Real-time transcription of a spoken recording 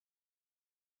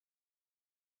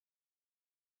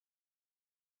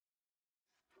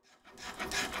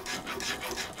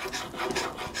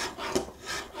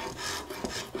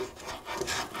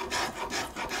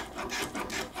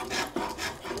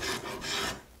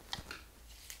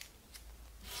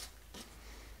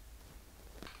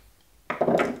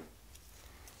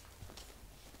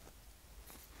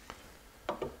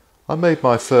I made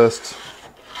my first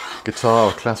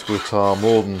guitar, classical guitar,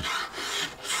 more than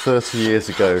 30 years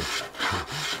ago.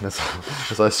 And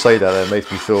as I say that, it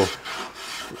makes me feel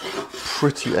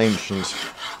pretty ancient.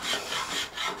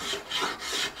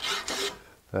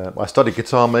 I studied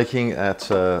guitar making at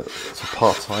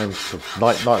part-time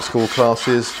night school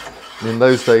classes. And in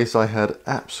those days I had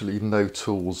absolutely no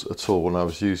tools at all, and I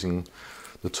was using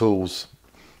the tools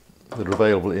that are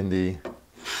available in the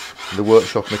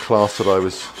workshop in the class that I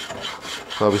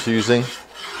was using.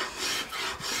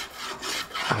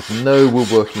 I had no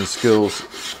woodworking skills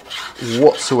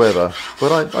whatsoever,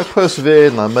 but I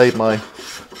persevered and I made my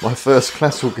first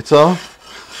classical guitar,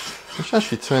 which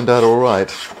actually turned out all right.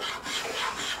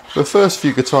 The first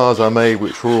few guitars I made,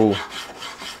 which were all,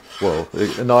 well,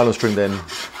 nylon string then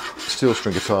steel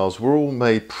string guitars, were all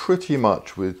made pretty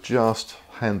much with just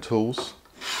hand tools.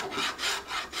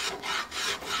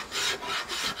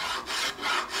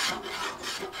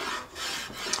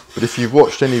 But if you've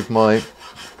watched any of my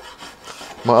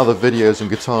other videos on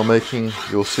guitar making,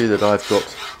 you'll see that I've got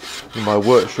in my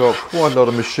workshop quite a lot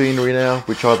of machinery now,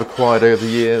 which I've acquired over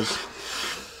the years.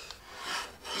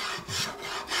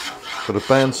 Got a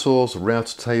bandsaw, a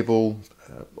router table,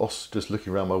 just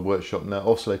looking around my workshop now,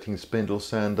 oscillating spindle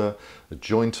sander, a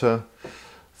jointer,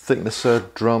 thicknesser,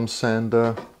 drum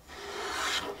sander,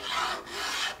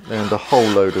 and a whole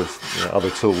load of other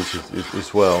tools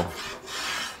as well.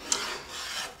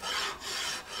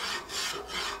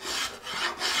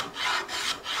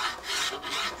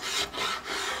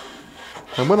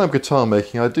 And when I'm guitar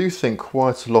making, I do think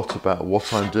quite a lot about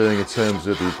what I'm doing in terms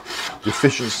of the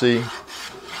efficiency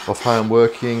of how I'm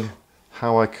working,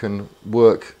 how I can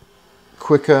work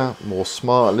quicker, more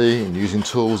smartly, and using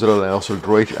tools that allow sort of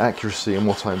greater accuracy in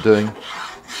what I'm doing.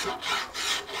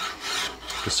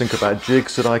 Just think about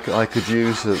jigs that I could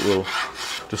use that will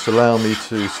just allow me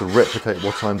to sort of replicate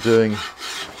what I'm doing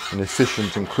in an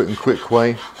efficient and quick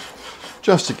way,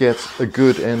 just to get a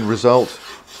good end result.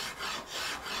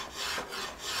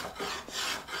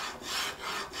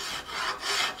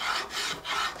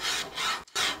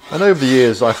 And over the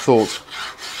years I've thought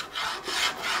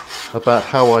about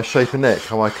how I shape a neck,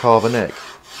 how I carve a neck.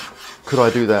 Could I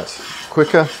do that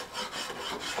quicker,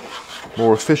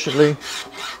 more efficiently,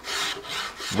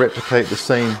 replicate the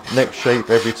same neck shape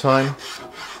every time?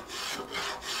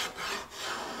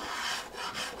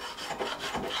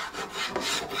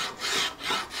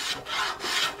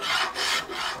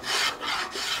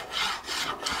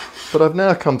 But I've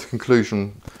now come to the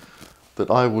conclusion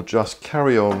that I will just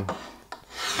carry on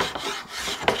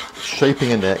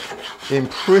shaping a neck in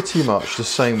pretty much the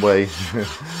same way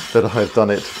that I've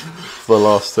done it for the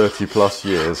last 30 plus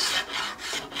years.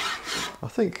 I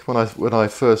think when I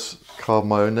first carved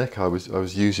my own neck, I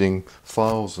was using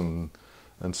files and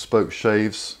spoke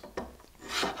shaves,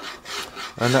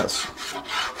 and that's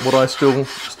what I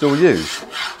still use.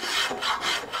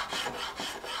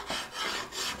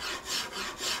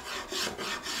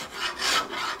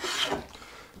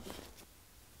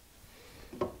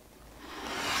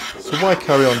 So why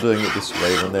carry on doing it this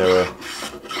way when there are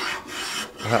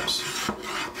perhaps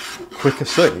quicker,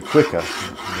 certainly quicker,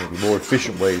 maybe more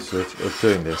efficient ways of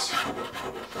doing this?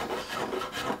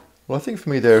 Well, I think for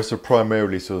me there are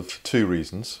primarily sort of two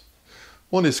reasons.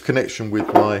 One is connection with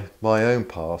my own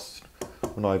past.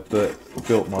 When I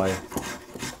built my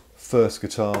first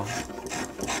guitar,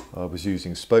 I was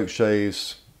using spoke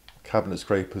shaves, cabinet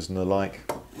scrapers and the like.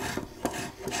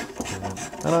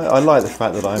 And I like the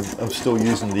fact that I'm still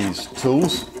using these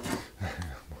tools,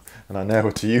 and I know how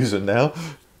to use them now.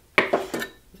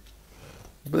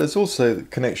 But there's also the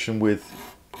connection with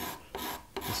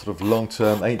the sort of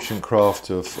long-term ancient craft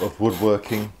of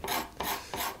woodworking.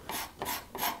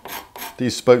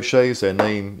 These spoke shaves, their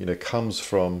name comes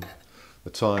from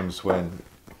the times when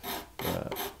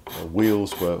the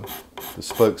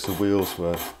spokes of wheels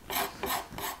were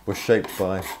shaped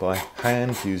by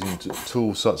hand using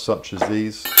tools such as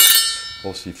these,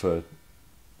 obviously for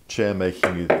chair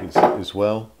making as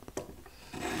well.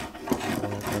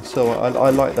 And so I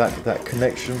like that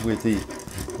connection with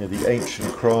the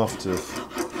ancient craft of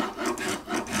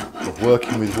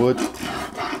working with wood.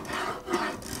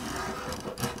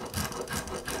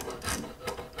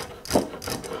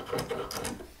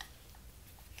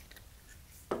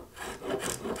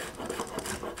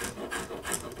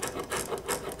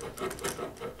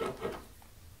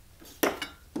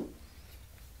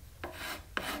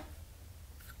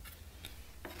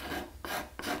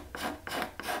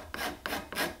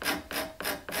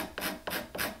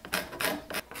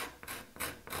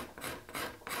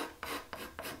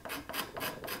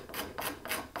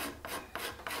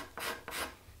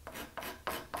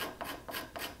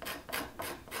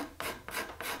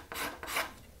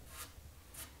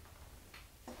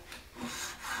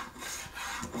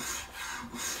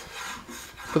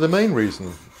 But the main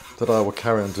reason that I will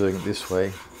carry on doing it this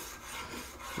way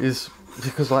is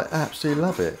because I absolutely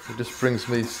love it. It just brings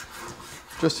me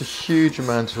just a huge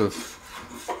amount of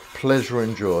pleasure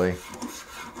and joy.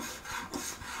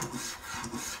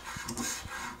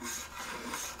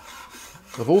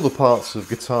 Of all the parts of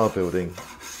guitar building,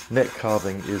 neck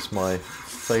carving is my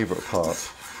favourite part.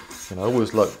 And I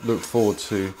always look forward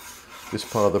to this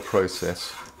part of the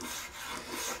process.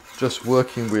 Just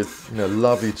working with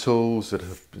lovely tools that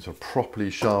have been sort of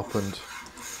properly sharpened,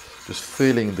 just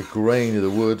feeling the grain of the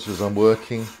woods as I'm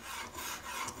working.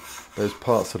 Those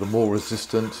parts that are more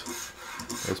resistant,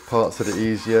 those parts that are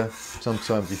easier.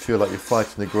 Sometimes you feel like you're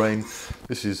fighting the grain.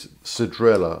 This is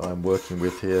cedrela I'm working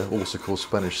with here, also called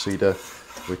Spanish cedar,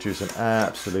 which is an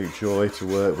absolute joy to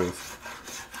work with.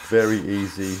 Very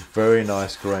easy, very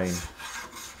nice grain.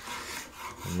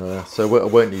 And, so I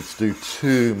won't need to do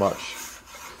too much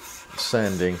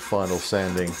sanding, final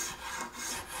sanding.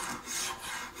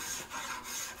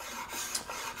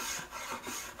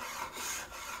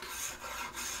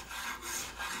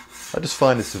 I just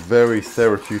find it's a very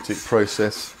therapeutic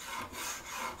process.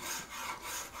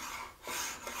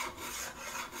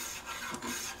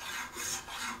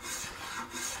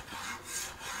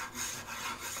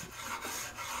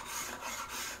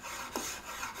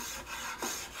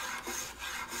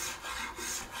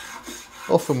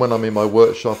 Often when I'm in my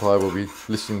workshop I will be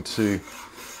listening to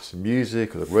some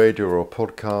music or the radio or a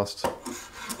podcast.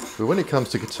 But when it comes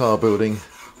to guitar building,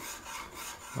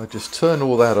 I just turn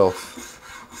all that off.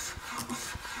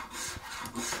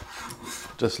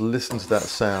 Just listen to that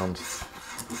sound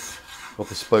of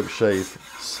the spoke shave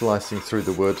slicing through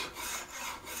the wood.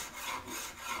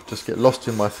 Just get lost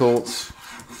in my thoughts.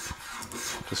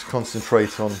 Just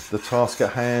concentrate on the task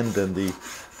at hand and the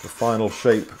final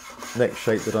shape, neck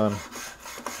shape that I'm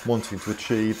wanting to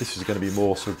achieve. This is going to be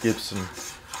more sort of Gibson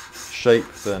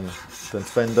shape than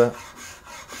Fender.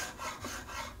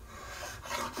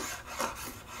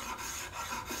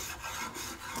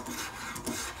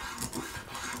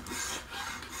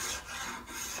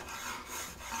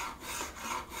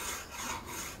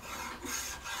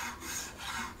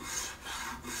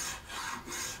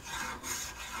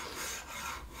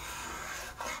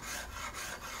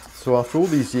 So after all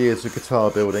these years of guitar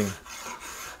building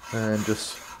and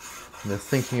just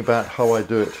thinking about how I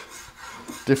do it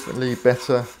differently,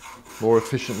 better, more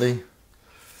efficiently,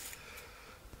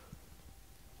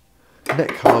 neck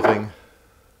carving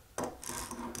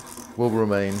will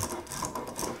remain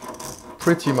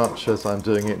pretty much as I'm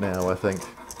doing it now, I think.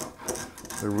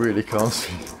 I really can't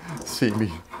see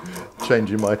me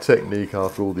changing my technique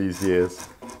after all these years.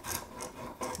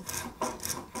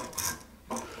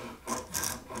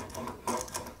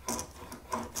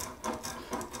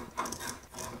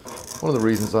 One of the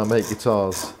reasons I make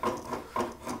guitars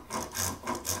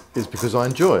is because I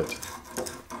enjoy it.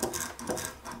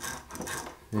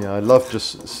 Yeah, I love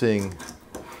just seeing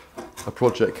a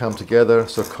project come together,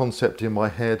 so a concept in my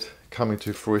head coming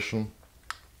to fruition.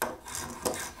 A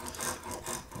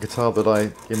guitar that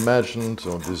I imagined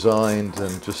or designed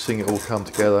and just seeing it all come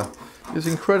together is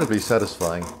incredibly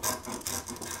satisfying.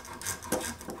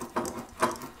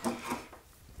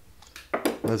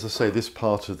 As I say, this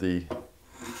part of the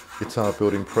guitar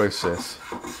building process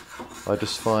I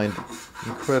just find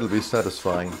incredibly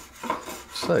satisfying.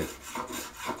 So,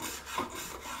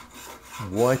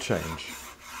 why change?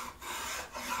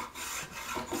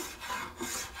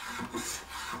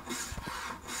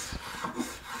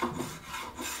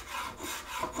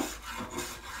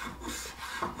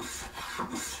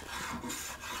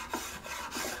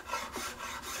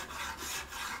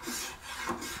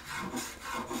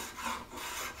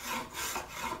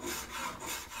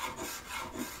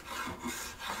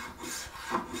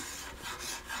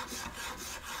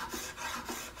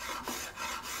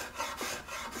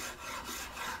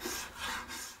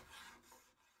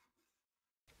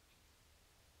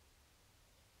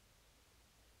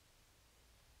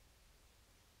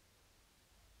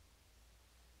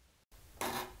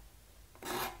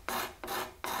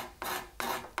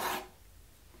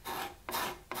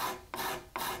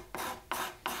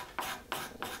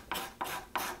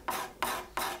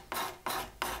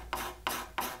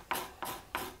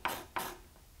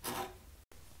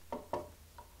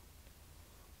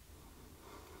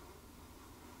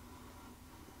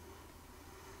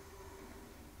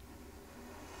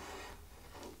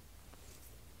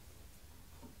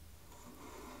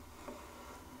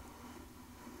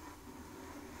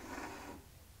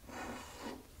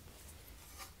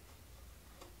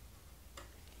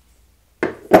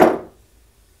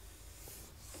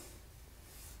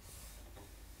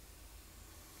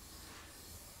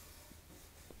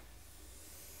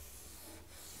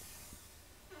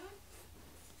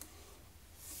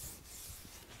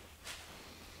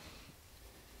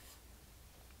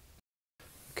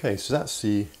 Okay, so that's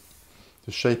the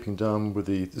shaping done with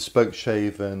the spoke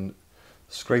shave and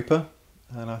scraper,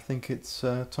 and I think it's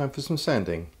time for some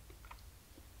sanding.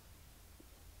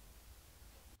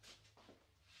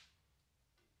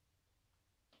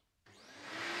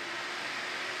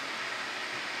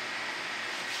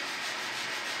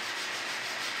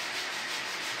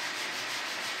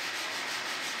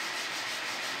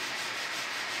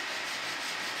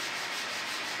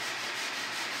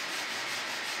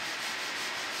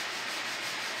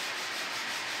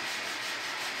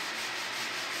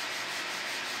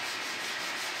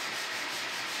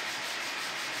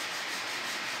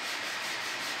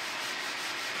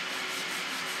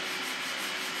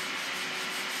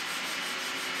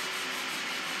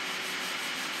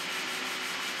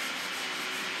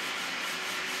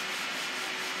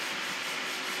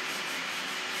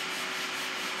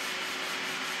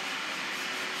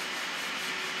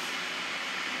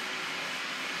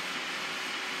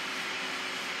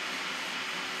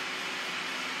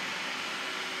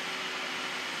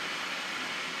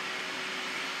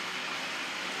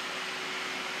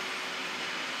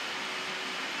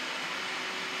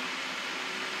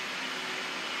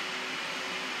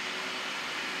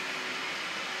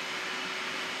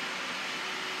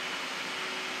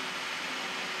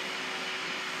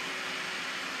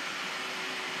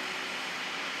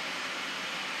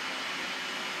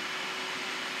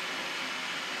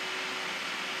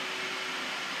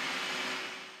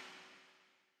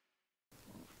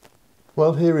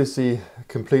 Well, here is the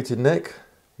completed neck.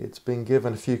 It's been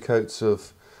given a few coats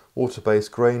of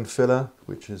water-based grain filler,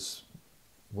 which is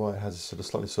why it has a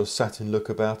slightly satin look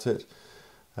about it.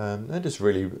 I'm just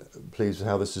really pleased with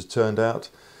how this has turned out.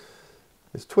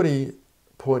 It's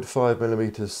 20.5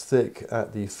 millimeters thick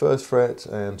at the 1st fret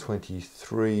and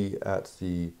 23 at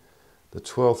the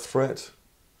 12th fret.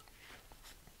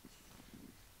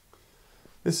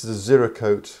 This is a zero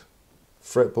coat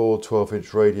fretboard,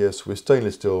 12-inch radius with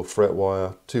stainless steel fret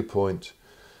wire,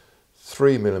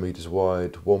 2.3 millimeters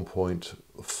wide,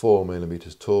 1.4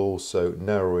 millimeters tall, so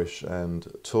narrowish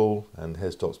and tall, and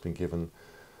headstock's been given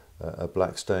a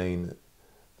black stain,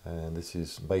 and this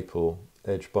is maple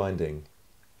edge binding.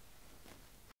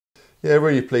 Yeah,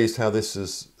 really pleased how this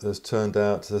has turned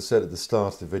out. As I said at the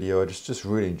start of the video, I just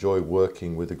really enjoy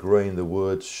working with the grain, the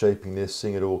wood, shaping this,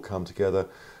 seeing it all come together.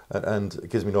 And it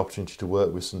gives me an opportunity to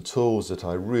work with some tools that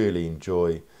I really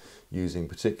enjoy using,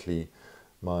 particularly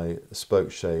my spoke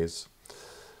shaves.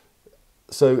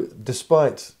 So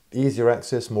despite easier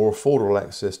access, more affordable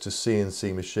access to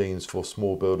CNC machines for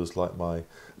small builders like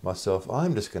myself,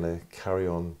 I'm just going to carry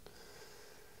on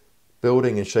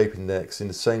building and shaping necks in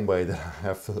the same way that I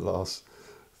have for the last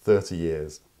 30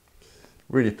 years.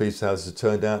 Really pleased with how this has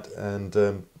turned out,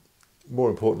 and more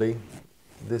importantly,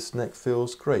 this neck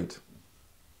feels great.